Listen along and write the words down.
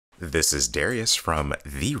This is Darius from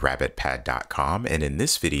therabbitpad.com, and in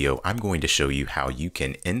this video I'm going to show you how you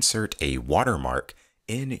can insert a watermark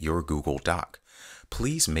in your Google Doc.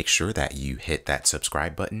 Please make sure that you hit that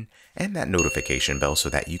subscribe button and that notification bell so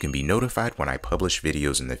that you can be notified when I publish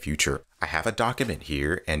videos in the future. I have a document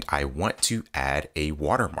here and I want to add a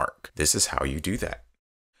watermark. This is how you do that.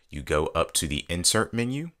 You go up to the Insert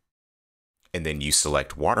menu and then you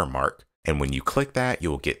select Watermark. And when you click that,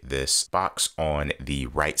 you'll get this box on the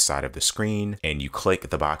right side of the screen, and you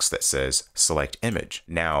click the box that says Select Image.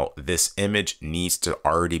 Now, this image needs to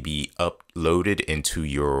already be uploaded into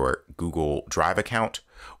your Google Drive account,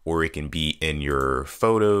 or it can be in your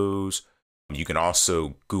photos. You can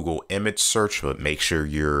also Google image search, but make sure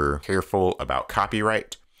you're careful about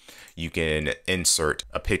copyright. You can insert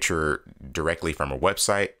a picture directly from a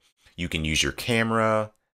website. You can use your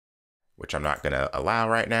camera, which I'm not going to allow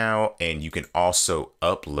right now. And you can also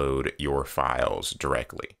upload your files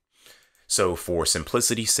directly. So for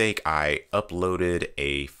simplicity's sake, I uploaded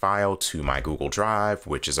a file to my Google Drive,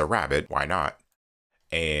 which is a rabbit. Why not?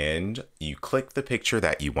 And you click the picture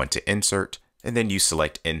that you want to insert, and then you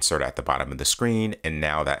select Insert at the bottom of the screen. And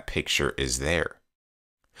now that picture is there.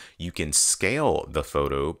 You can scale the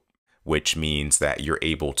photo, which means that you're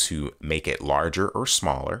able to make it larger or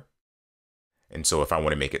smaller. And so if I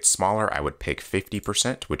want to make it smaller, I would pick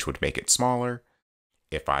 50%, which would make it smaller.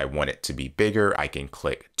 If I want it to be bigger, I can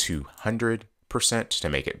click 200% to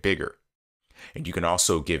make it bigger. And you can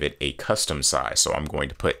also give it a custom size. So I'm going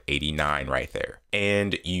to put 89 right there.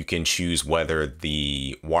 And you can choose whether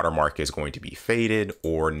the watermark is going to be faded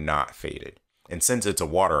or not faded. And since it's a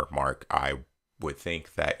watermark, I would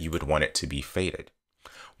think that you would want it to be faded.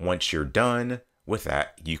 Once you're done with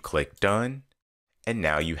that, you click Done. And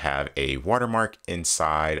now you have a watermark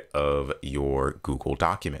inside of your Google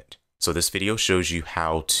document. So this video shows you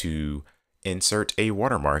how to insert a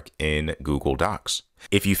watermark in Google Docs.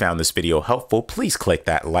 If you found this video helpful, please click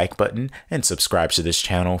that like button and subscribe to this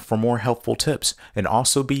channel for more helpful tips. And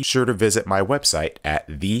also be sure to visit my website at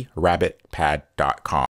therabbitpad.com.